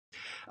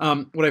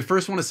What I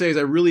first want to say is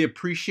I really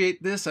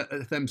appreciate this.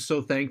 I'm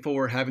so thankful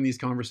we're having these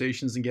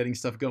conversations and getting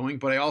stuff going,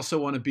 but I also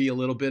want to be a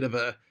little bit of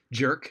a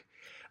jerk.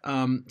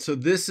 So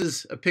this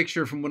is a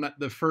picture from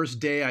the first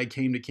day I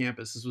came to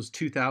campus. This was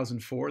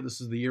 2004. This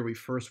is the year we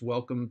first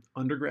welcomed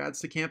undergrads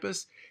to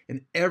campus,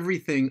 and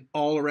everything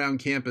all around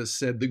campus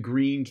said the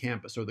green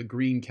campus or the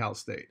green Cal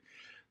State.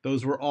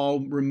 Those were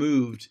all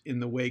removed in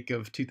the wake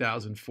of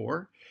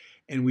 2004,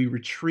 and we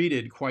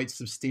retreated quite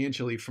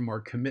substantially from our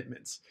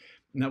commitments.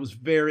 And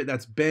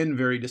that's been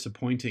very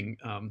disappointing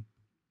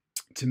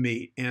to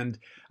me. And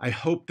I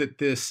hope that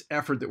this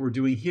effort that we're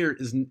doing here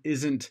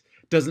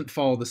doesn't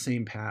follow the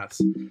same paths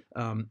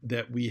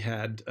that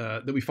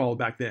we followed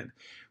back then.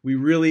 We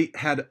really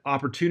had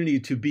opportunity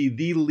to be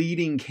the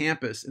leading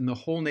campus in the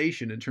whole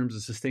nation in terms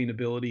of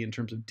sustainability, in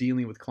terms of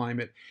dealing with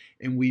climate,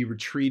 and we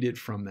retreated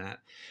from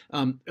that.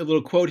 A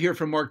little quote here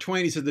from Mark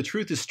Twain. He said, "The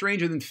truth is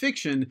stranger than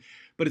fiction,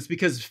 but it's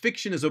because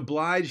fiction is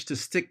obliged to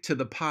stick to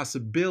the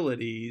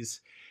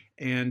possibilities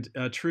and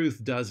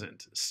truth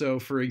doesn't." So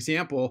for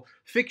example,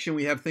 fiction,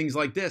 we have things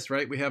like this,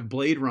 right? We have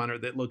Blade Runner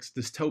that looks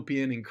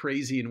dystopian and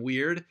crazy and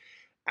weird.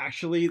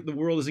 Actually, the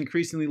world is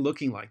increasingly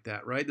looking like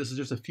that, right? This is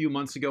just a few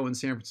months ago in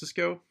San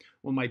Francisco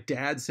when my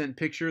dad sent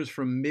pictures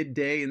from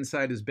midday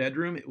inside his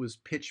bedroom. It was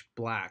pitch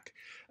black.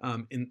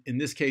 In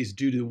this case,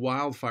 due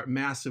to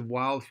massive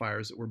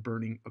wildfires that were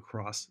burning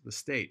across the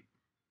state.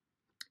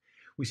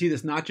 We see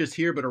this not just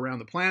here, but around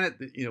the planet.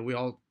 We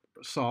all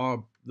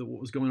saw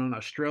what was going on in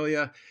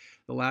Australia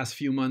the last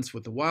few months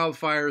with the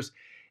wildfires.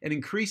 And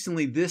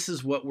increasingly, this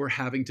is what we're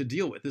having to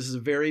deal with. This is a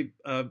very,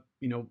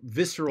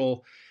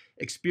 visceral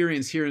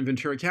experience here in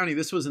Ventura County.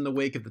 This was in the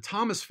wake of the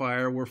Thomas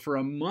Fire, where for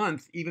a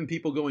month, even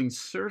people going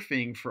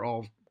surfing for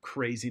all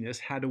craziness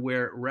had to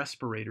wear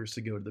respirators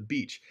to go to the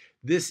beach.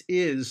 This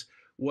is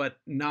what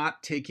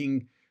not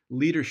taking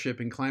leadership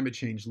in climate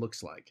change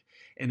looks like.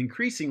 And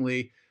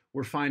increasingly,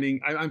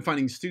 I'm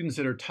finding students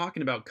that are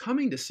talking about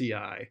coming to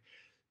CI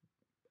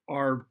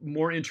are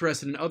more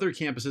interested in other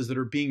campuses that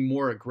are being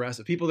more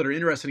aggressive, people that are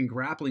interested in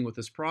grappling with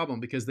this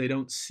problem because they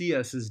don't see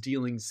us as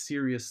dealing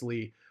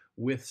seriously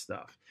with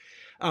stuff.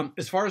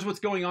 As far as what's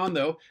going on,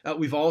 though,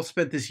 we've all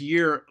spent this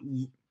year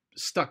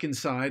stuck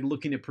inside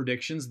looking at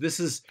predictions. This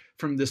is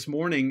from this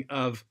morning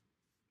of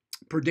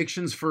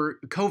predictions for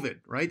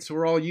COVID, right? So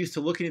we're all used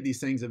to looking at these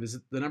things of, is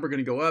the number going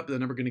to go up, the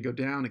number going to go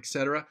down, et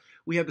cetera.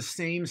 We have the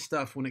same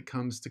stuff when it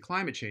comes to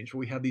climate change, where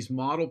we have these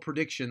model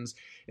predictions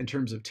in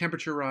terms of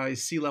temperature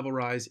rise, sea level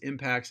rise,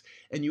 impacts,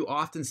 and you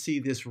often see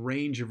this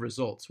range of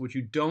results. What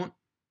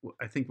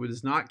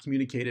is not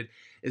communicated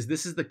is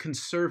this is the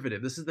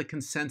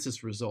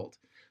consensus result.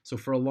 So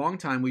for a long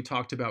time, we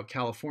talked about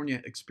California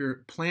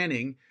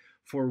planning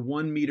for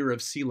 1 meter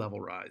of sea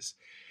level rise.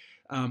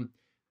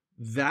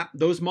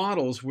 Those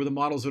models were the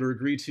models that are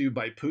agreed to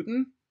by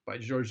Putin, by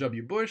George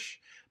W. Bush,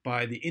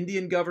 by the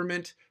Indian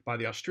government, by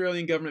the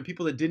Australian government,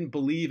 people that didn't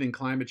believe in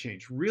climate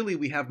change. Really,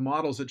 we have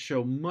models that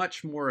show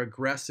much more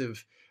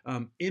aggressive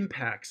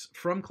impacts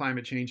from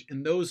climate change,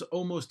 and those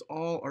almost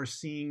all are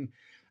seeing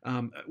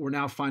we're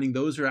now finding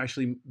those are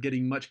actually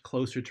getting much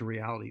closer to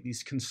reality.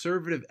 These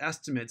conservative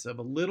estimates of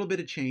a little bit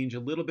of change, a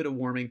little bit of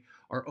warming,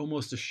 are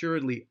almost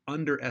assuredly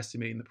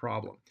underestimating the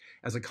problem.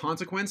 As a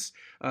consequence,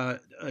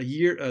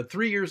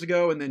 3 years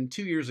ago and then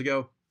 2 years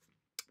ago,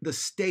 the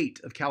state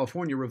of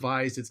California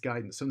revised its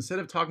guidance. So instead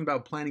of talking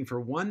about planning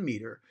for 1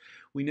 meter,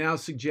 we now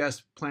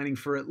suggest planning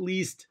for at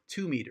least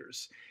 2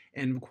 meters.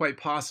 And quite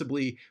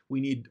possibly,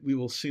 we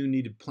will soon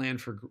need to plan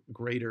for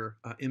greater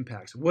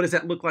impacts. What does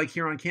that look like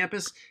here on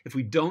campus? If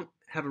we don't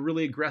have a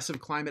really aggressive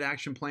climate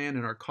action plan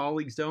and our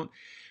colleagues don't,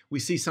 we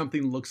see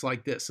something that looks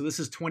like this. So this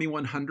is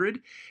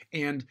 2100,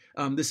 and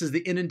this is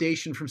the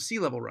inundation from sea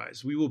level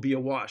rise. We will be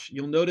awash.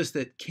 You'll notice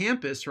that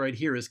campus right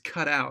here is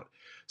cut out.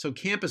 So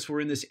campus,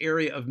 we're in this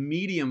area of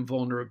medium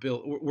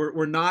vulnerability.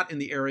 We're not in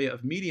the area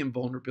of medium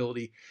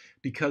vulnerability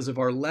because of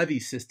our levee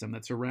system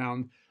that's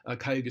around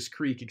Cayugas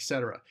Creek, et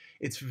cetera.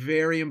 It's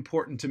very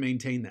important to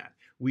maintain that.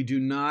 We do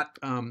not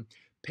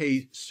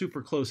pay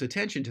super close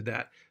attention to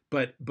that,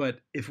 but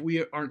if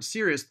we aren't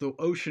serious, the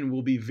ocean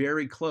will be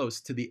very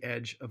close to the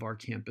edge of our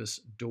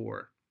campus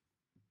door.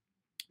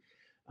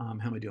 How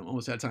am I doing?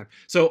 Almost out of time.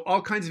 So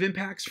all kinds of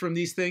impacts from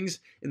these things.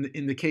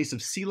 In the case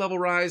of sea level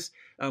rise,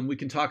 we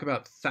can talk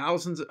about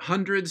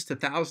hundreds to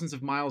thousands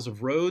of miles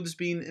of roads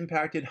being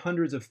impacted,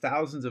 hundreds of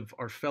thousands of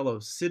our fellow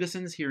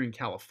citizens here in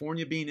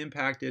California being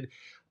impacted,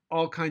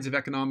 all kinds of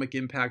economic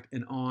impact,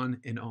 and on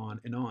and on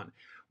and on.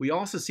 We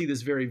also see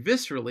this very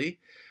viscerally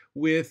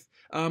with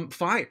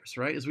fires,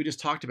 right, as we just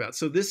talked about.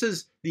 So this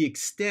is the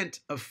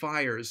extent of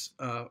fires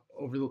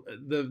over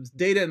the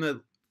data in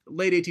the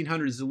late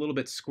 1800s is a little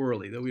bit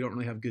squirrely, though we don't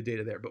really have good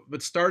data there.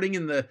 But starting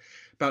in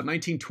about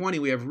 1920,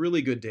 we have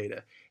really good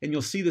data. And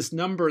you'll see this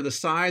number, the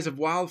size of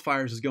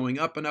wildfires is going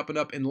up and up and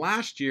up. And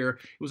last year,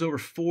 it was over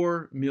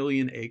 4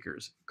 million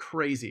acres.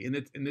 Crazy. And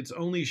it's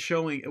only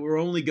showing, we're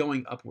only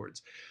going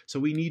upwards. So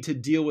we need to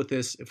deal with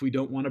this if we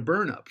don't want to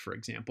burn up, for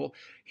example.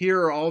 Here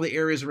are all the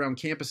areas around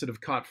campus that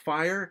have caught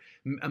fire,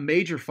 a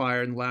major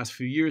fire in the last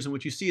few years. And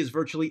what you see is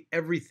virtually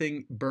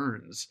everything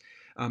burns.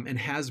 and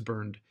has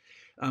burned.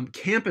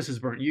 Campus is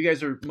burned. You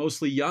guys are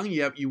mostly young.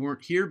 You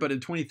weren't here, but in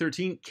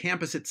 2013,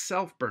 campus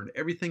itself burned.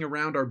 Everything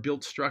around our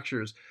built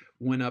structures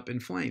went up in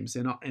flames.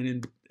 And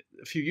in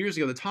a few years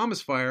ago, the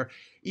Thomas Fire,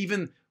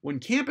 even when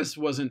campus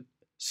wasn't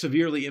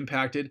severely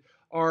impacted,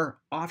 our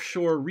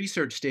offshore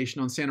research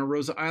station on Santa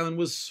Rosa Island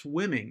was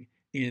swimming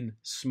in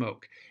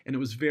smoke, and it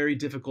was very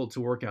difficult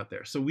to work out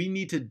there. So we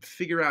need to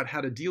figure out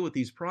how to deal with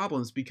these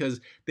problems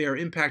because they are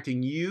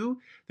impacting you,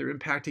 they're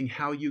impacting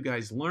how you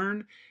guys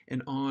learn,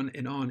 and on,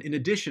 in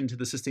addition to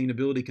the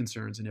sustainability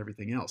concerns and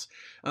everything else.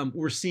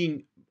 We're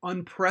seeing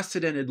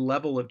unprecedented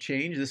level of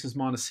change. This is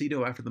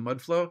Montecito after the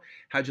mud flow.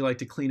 How'd you like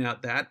to clean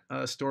out that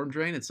storm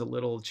drain? It's a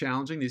little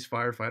challenging. These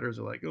firefighters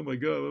are like, oh my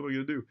God, what am I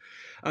gonna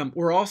do?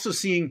 We're also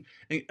seeing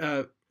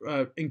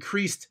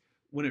increased,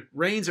 when it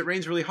rains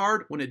really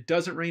hard. When it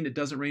doesn't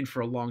rain for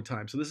a long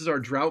time. So this is our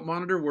drought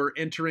monitor. We're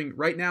entering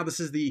right now.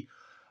 This is the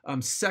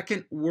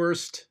second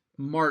worst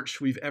March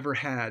we've ever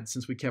had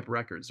since we kept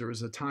records. There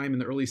was a time in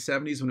the early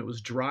 70s when it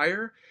was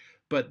drier,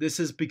 but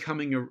this is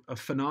becoming a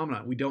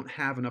phenomenon. We don't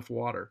have enough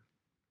water.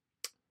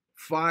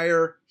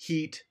 Fire,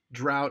 heat,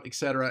 drought,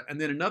 etc.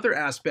 And then another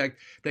aspect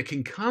that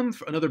can come,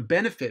 another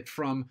benefit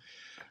from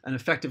an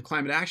effective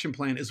climate action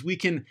plan is we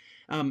can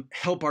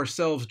help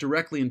ourselves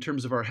directly in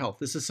terms of our health.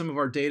 This is some of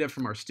our data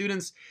from our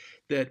students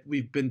that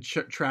we've been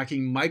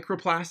tracking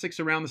microplastics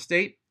around the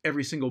state.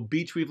 Every single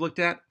beach we've looked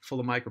at, full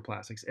of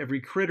microplastics.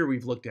 Every critter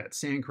we've looked at,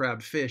 sand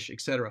crab, fish,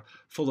 etc.,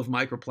 full of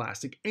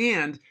microplastic.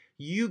 And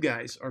you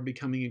guys are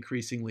becoming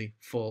increasingly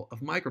full of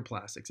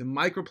microplastics. And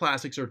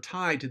microplastics are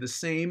tied to the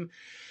same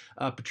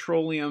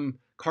petroleum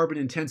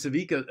carbon-intensive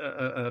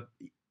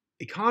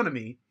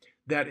economy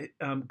that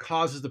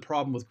causes the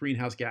problem with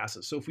greenhouse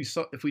gases. So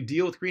if we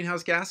deal with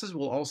greenhouse gases,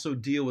 we'll also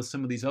deal with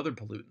some of these other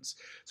pollutants.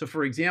 So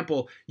for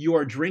example, you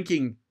are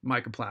drinking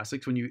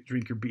microplastics when you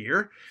drink your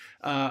beer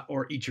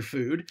or eat your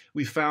food.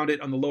 We found it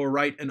on the lower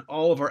right in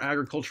all of our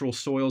agricultural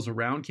soils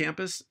around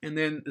campus. And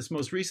then this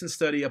most recent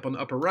study up on the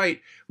upper right,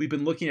 we've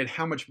been looking at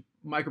how much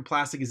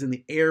microplastic is in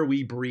the air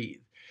we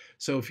breathe.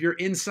 So if you're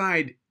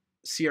inside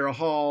Sierra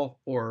Hall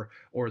or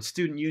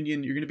Student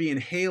Union, you're going to be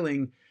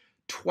inhaling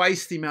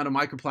twice the amount of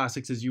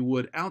microplastics as you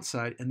would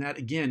outside, and that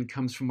again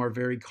comes from our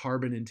very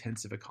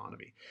carbon-intensive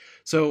economy.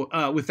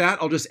 So with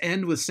that, I'll just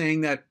end with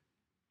saying that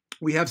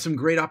we have some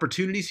great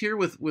opportunities here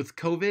with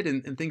COVID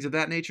and things of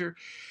that nature.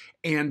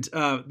 And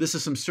this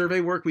is some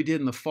survey work we did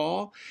in the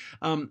fall.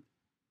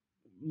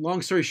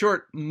 Long story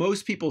short,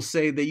 most people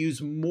say they use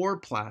more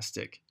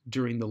plastic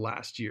during the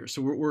last year.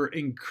 So we're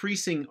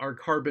increasing our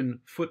carbon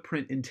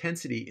footprint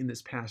intensity in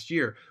this past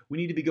year. We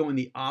need to be going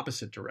the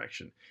opposite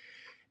direction.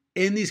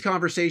 In these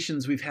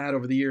conversations we've had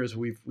over the years,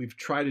 we've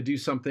tried to do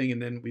something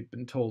and then we've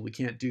been told we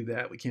can't do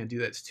that,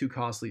 it's too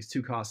costly, it's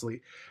too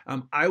costly.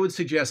 I would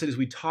suggest that as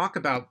we talk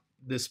about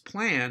this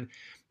plan,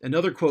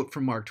 another quote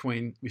from Mark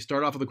Twain, we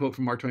start off with a quote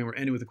from Mark Twain, we're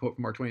ending with a quote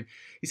from Mark Twain.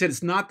 He said,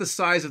 it's not the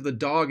size of the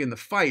dog in the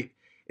fight,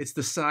 it's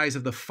the size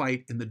of the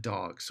fight in the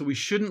dog. So we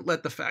shouldn't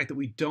let the fact that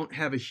we don't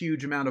have a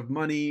huge amount of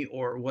money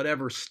or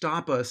whatever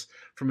stop us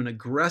from an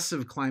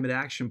aggressive climate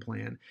action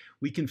plan.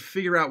 We can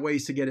figure out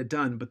ways to get it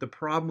done. But the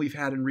problem we've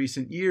had in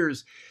recent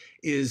years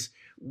is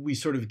we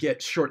sort of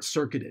get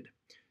short-circuited.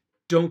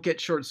 Don't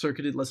get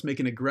short-circuited. Let's make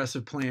an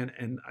aggressive plan.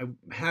 And I'm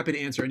happy to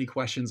answer any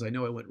questions. I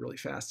know I went really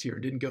fast here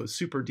and didn't go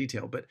super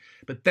detailed, but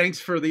thanks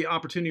for the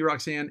opportunity,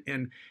 Roxanne,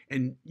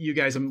 and you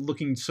guys. I'm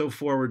looking so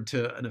forward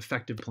to an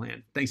effective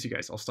plan. Thanks, you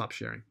guys. I'll stop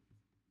sharing.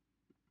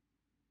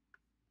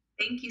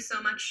 Thank you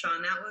so much,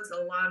 Sean. That was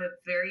a lot of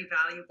very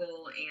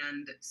valuable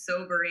and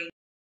sobering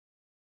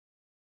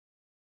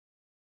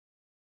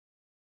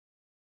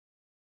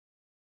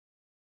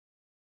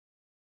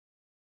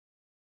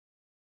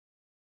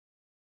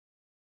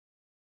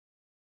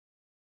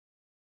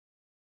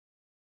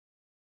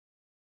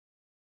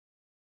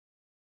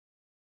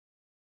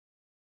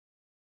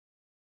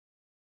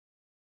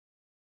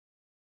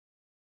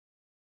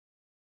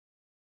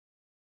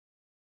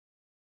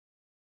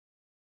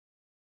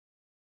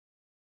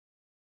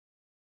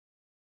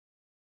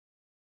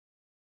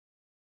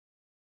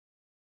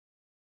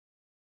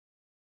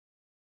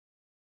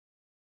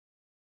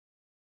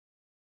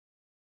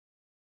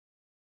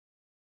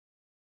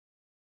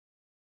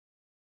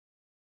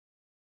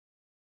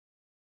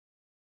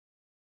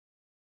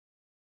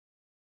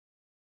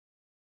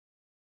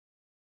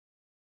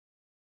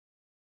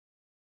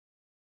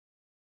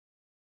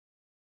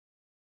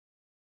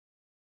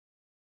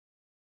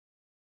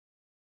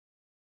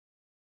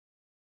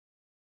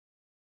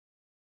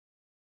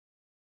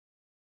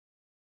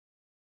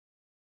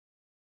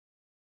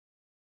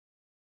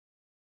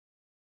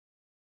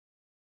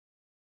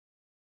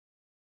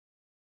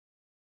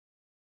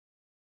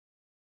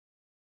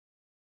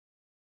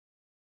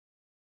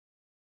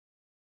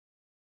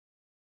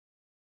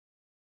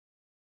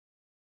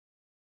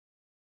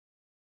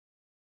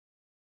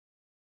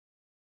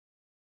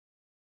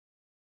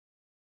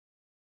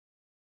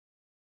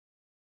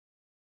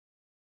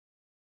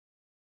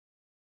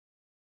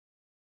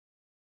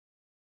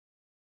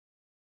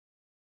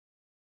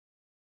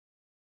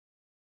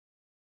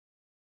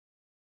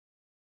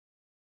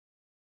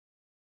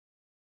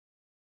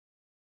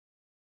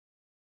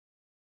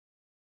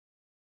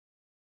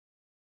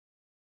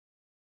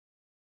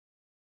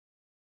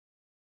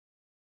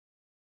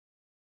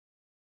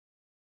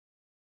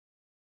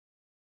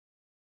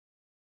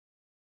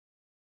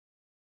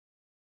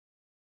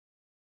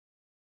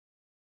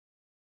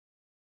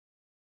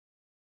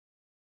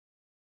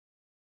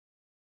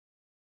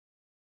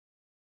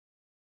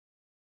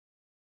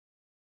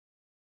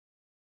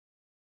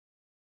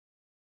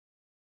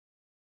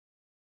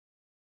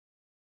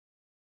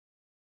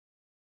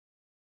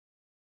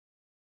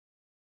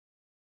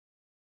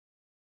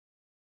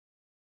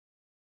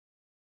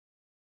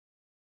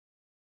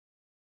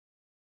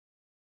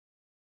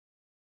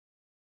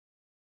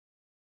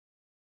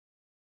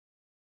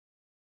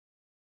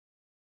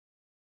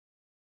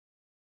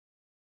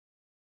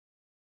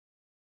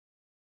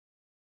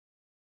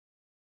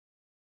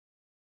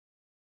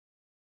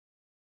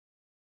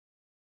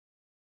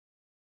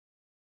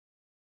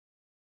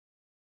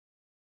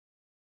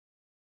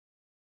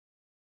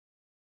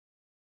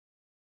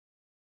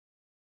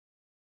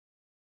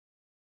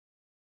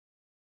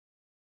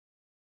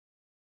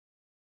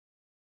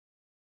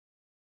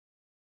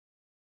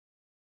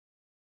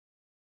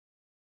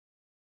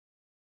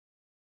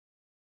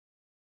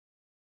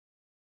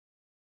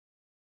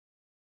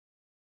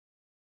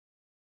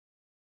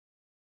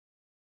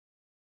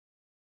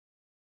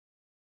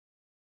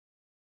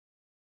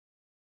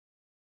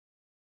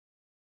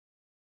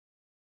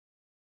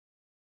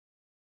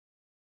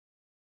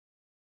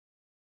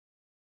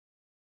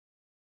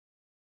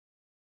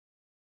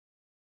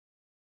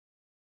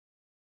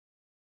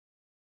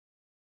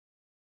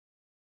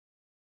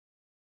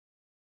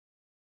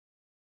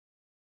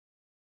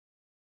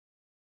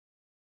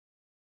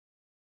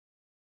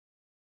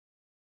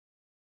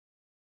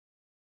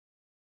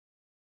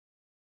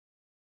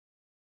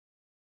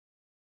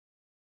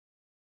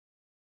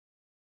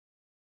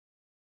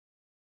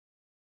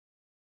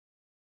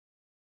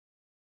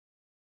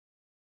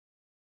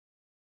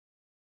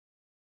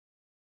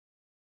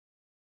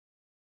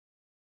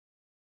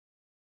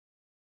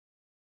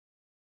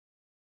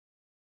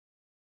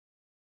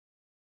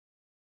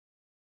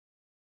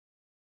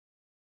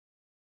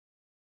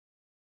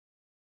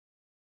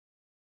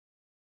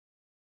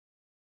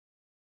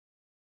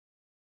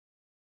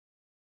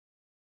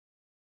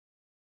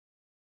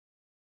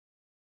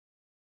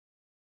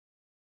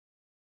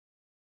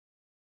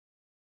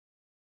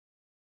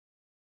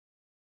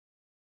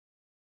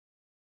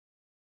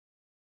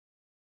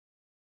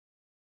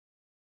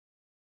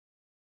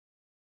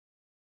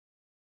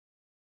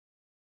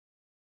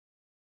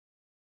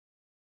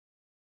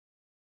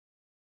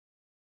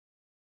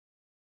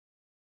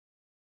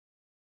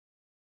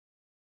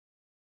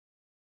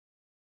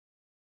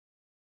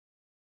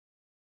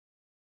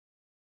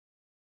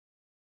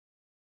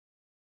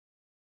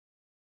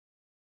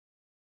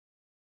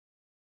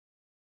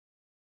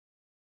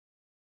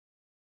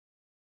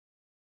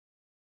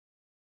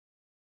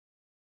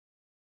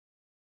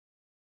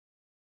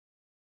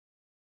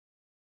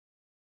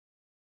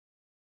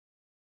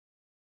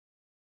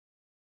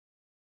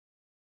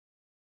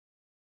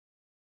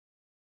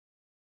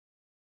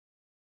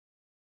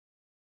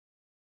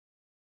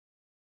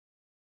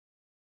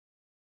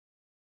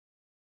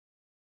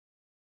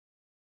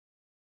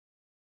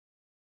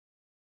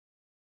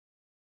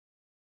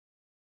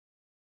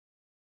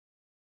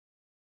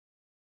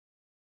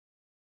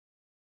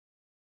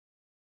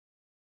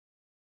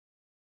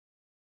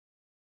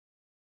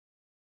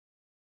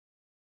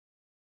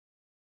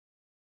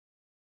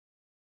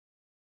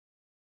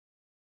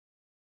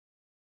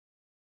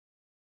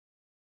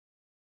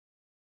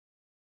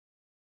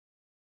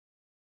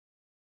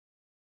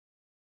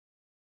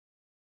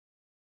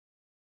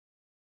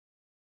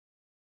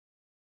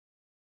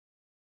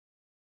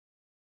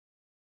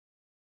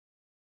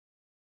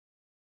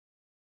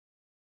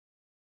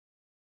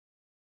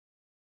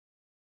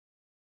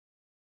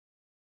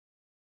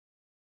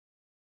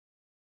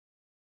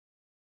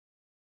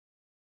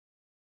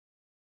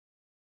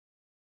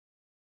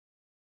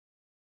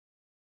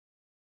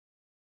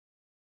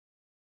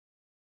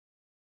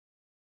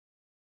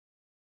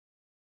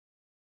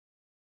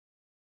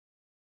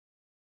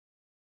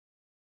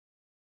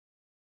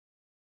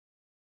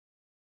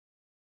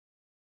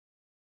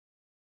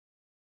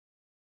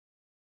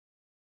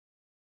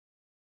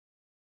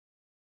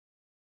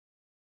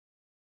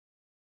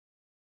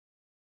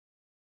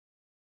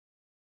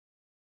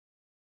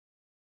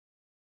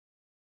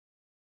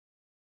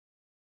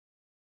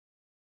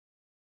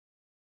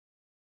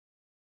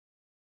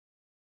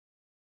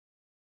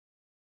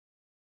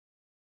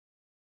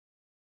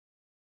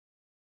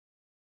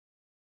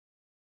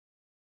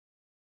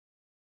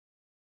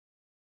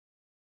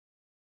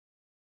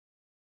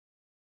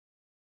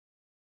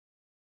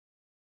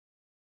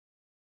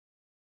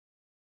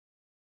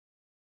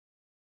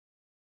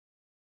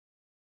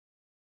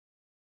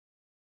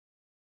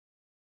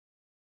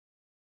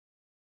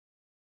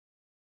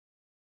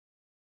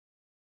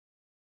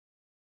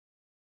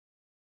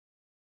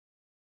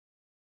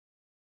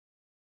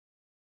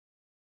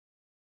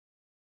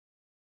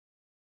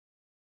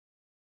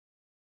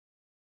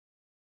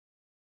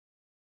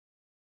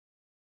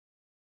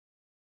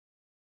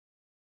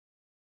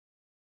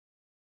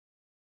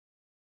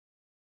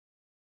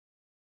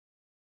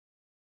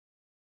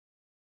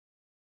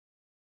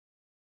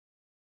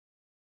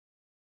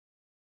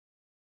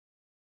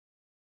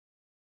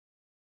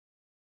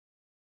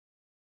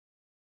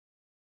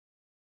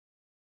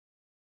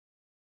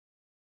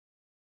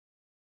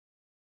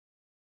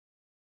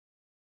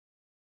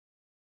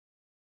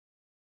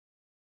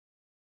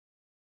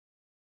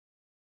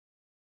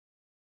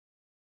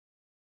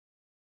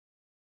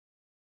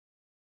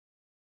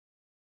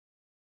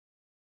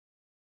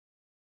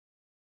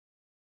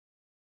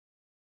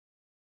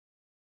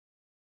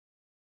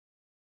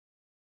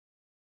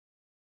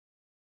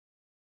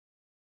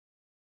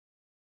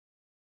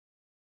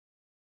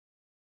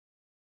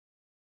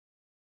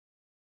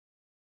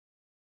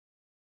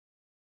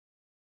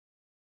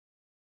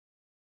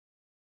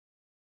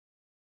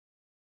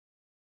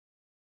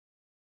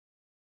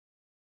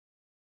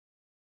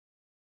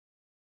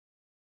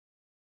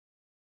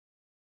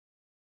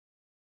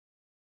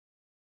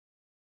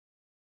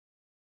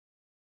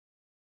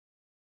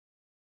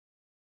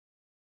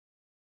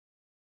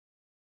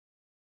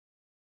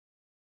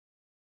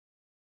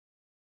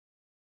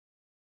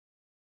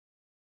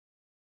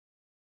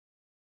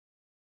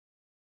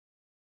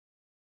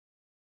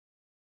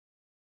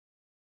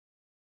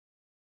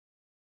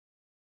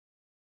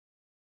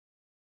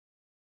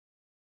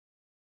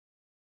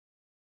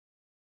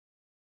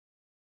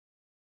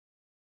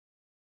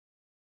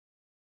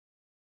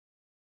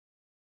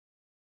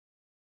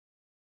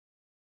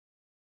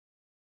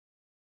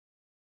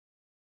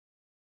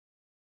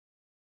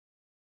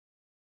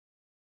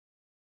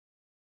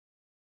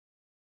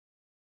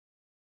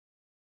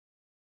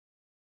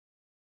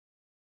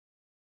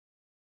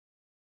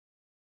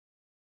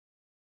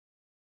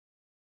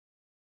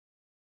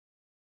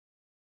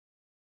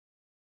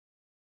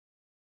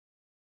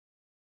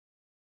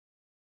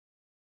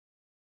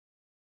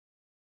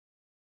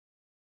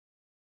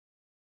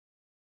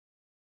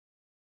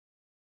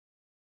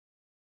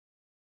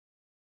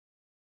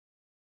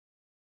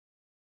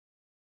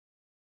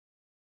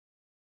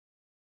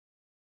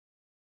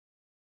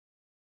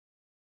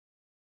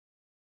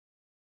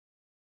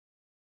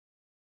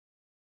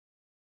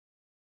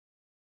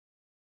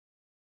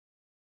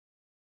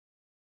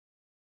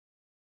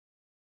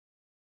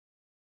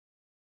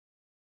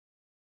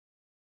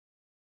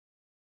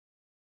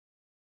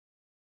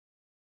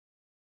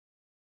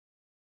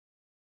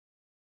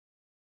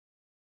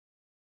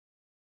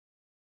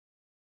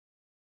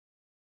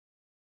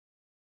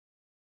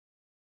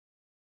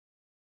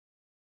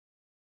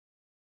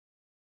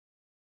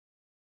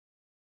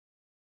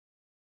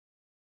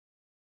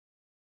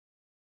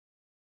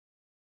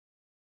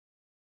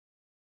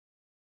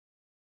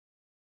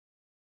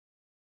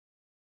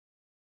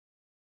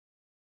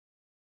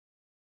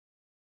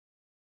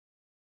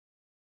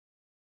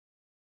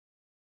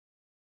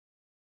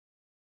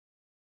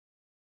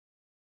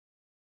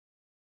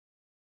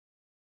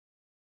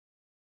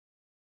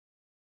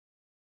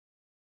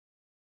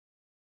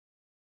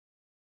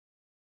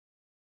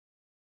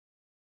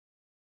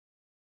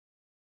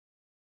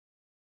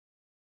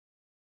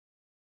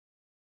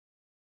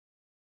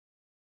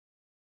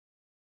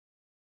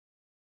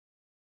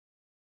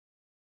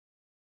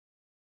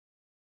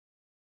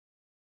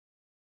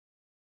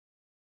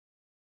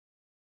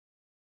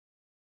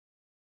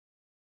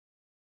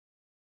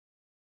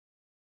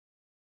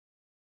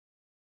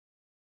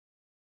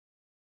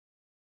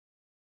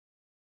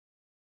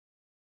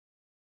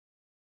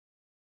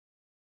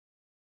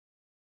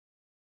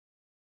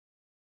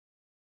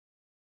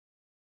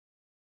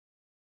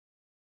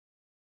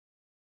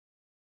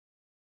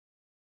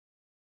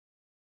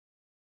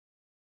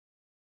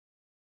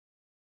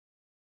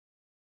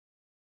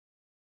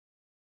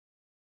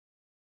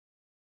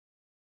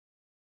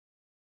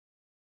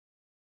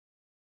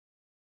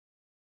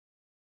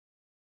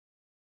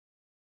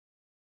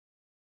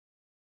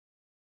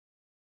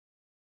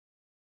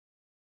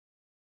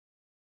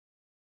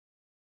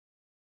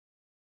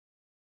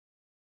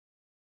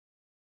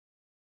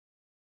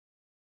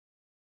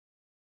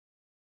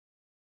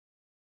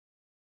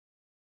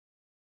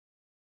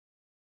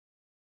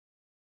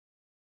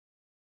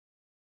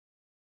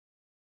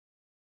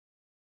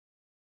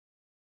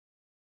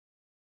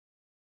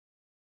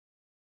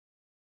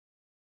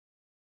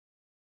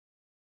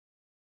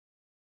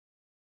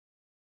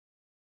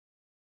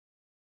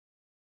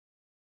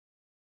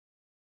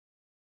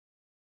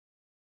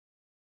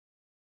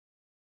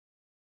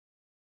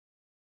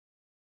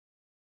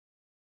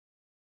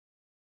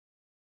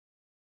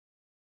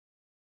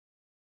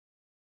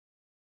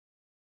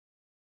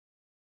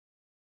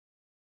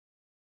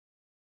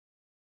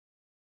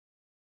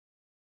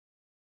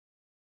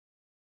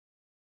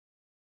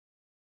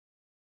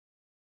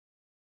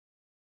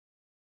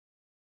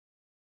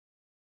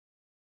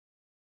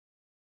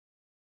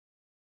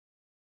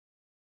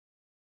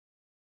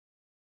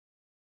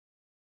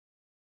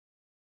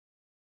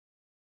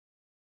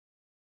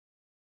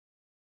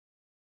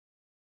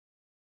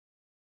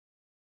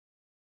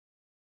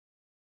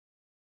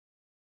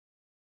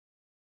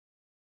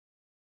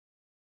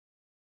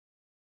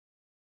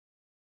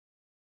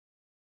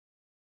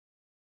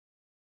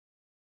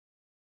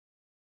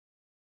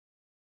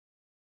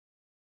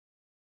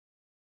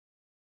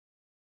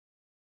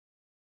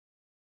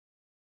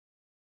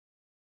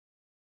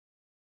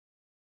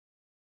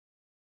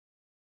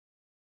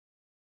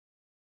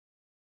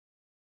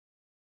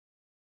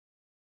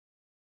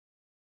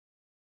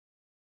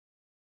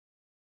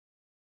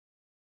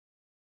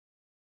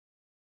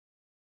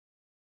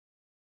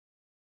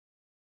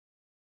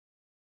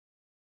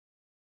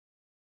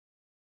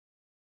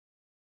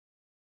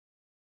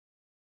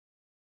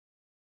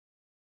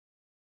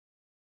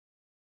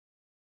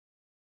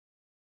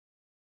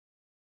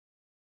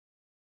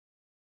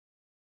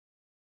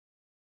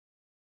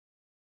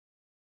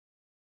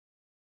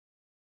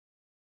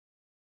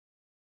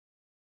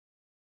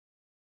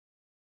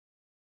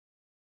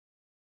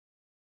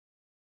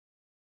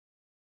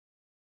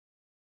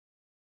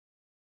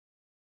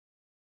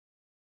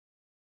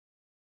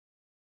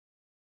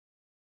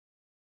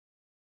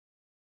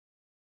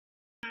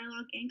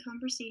dialogue and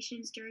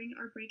conversations during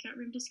our breakout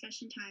room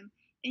discussion time.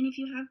 And if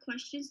you have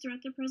questions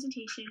throughout the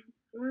presentation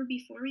or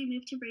before we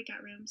move to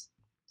breakout rooms,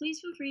 please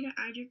feel free to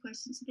add your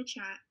questions to the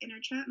chat, and our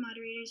chat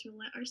moderators will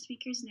let our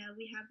speakers know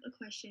we have a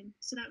question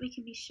so that we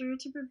can be sure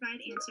to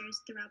provide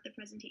answers throughout the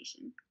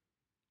presentation.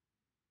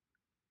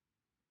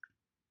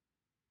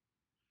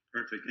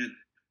 Perfect. And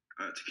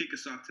to kick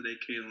us off today,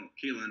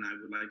 Kayla and I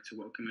would like to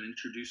welcome and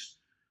introduce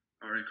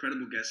our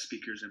incredible guest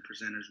speakers and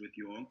presenters with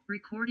you all.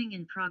 Recording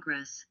in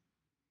progress.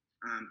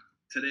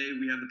 Today,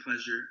 we have the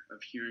pleasure of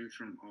hearing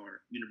from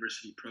our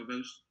University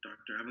Provost,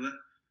 Dr. Avila,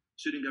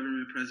 Student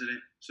Government President,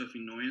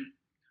 Sophie Nguyen,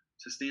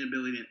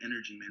 Sustainability and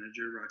Energy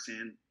Manager,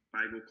 Roxanne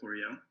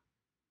Beigel-Coriel.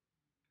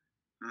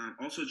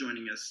 Also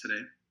joining us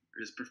today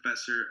is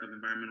Professor of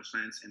Environmental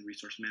Science and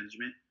Resource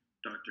Management,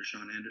 Dr.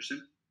 Sean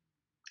Anderson,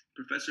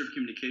 Professor of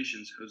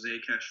Communications, Jose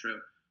Castro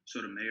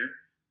Sotomayor,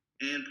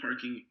 and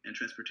Parking and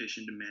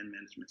Transportation Demand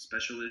Management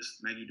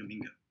Specialist, Maggie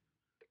Domingo.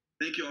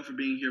 Thank you all for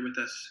being here with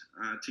us.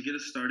 To get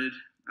us started,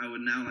 I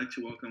would now like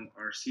to welcome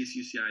our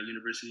CSUCI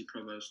University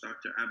Provost,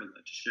 Dr. Avila,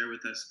 to share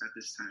with us at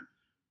this time.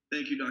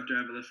 Thank you, Dr.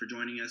 Avila, for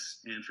joining us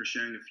and for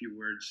sharing a few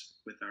words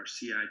with our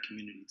CI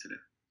community today.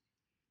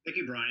 Thank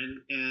you,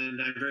 Brian,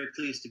 and I'm very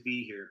pleased to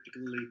be here,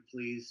 particularly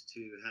pleased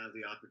to have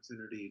the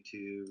opportunity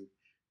to,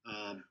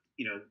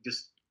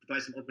 just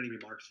provide some opening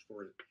remarks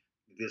for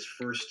this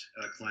first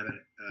climate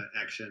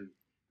action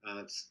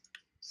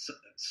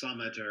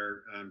summit,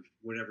 or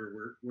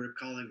whatever we're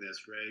calling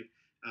this, right?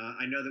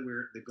 I know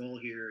that the goal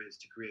here is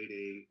to create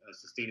a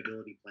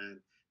sustainability plan,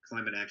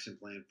 climate action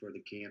plan for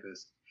the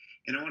campus.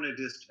 And I want to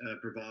just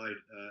provide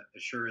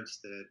assurance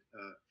that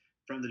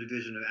from the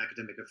Division of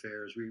Academic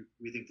Affairs,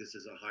 we think this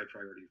is a high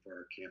priority for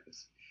our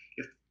campus.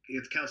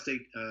 If Cal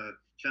State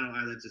Channel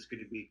Islands is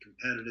going to be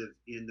competitive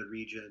in the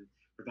region,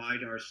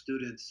 provide our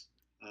students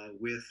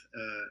with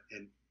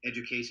an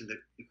education that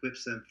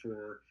equips them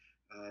for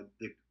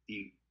the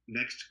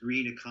next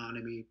green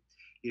economy,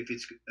 if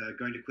it's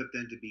going to equip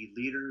them to be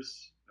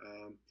leaders,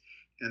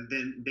 and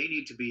then they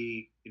need to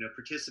be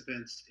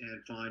participants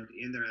and find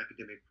in their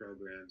academic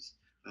programs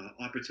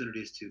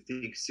opportunities to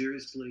think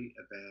seriously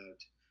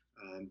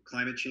about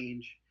climate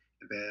change,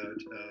 about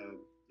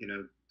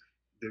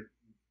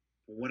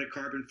what a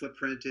carbon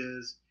footprint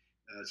is,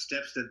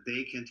 steps that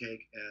they can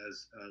take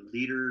as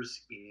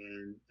leaders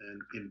in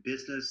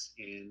business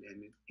and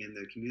in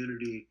the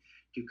community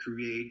to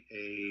create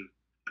a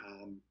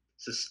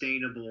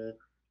sustainable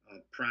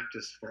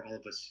practice for all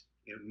of us,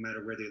 no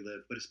matter where they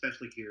live, but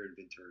especially here in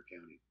Ventura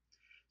County.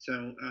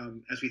 So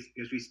as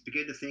we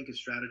begin to think and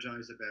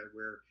strategize about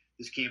where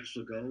this campus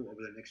will go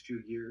over the next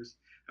few years,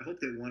 I hope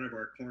that one of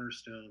our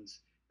cornerstones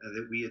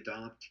that we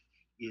adopt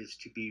is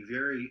to be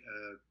very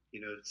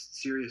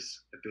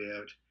serious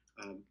about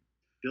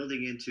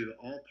building into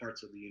all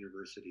parts of the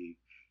university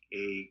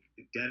a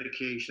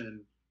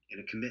dedication and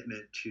a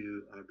commitment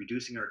to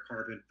reducing our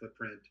carbon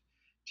footprint,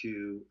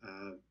 to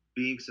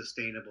being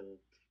sustainable,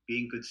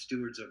 being good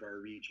stewards of our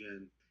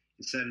region,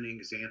 and setting an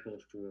example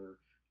for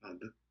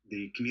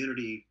the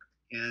community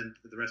and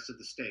the rest of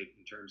the state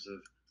in terms of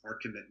our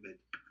commitment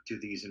to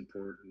these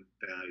important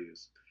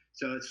values.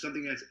 So it's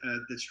something that's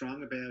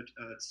strong about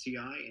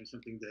CI, and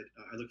something that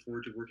I look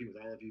forward to working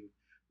with all of you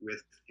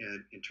with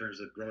in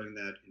terms of growing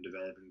that and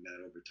developing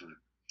that over time.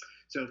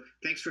 So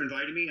thanks for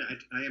inviting me.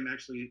 I am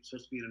actually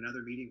supposed to be in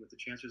another meeting with the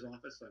Chancellor's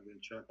Office, so I'm going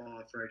to jump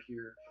off right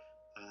here.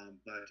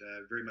 But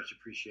very much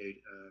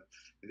appreciate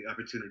the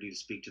opportunity to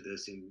speak to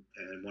this, and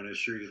want to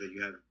assure you that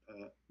you have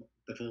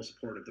the full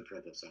support of the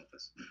Provost's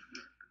Office.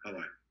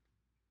 Bye-bye.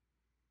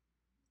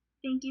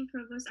 Thank you,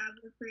 Provost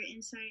Avila, for your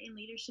insight and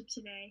leadership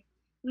today.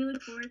 We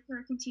look forward to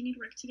our continued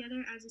work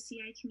together as a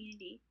CI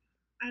community.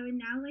 I would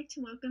now like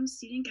to welcome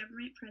Student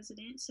Government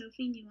President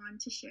Sophie Nguyen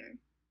to share.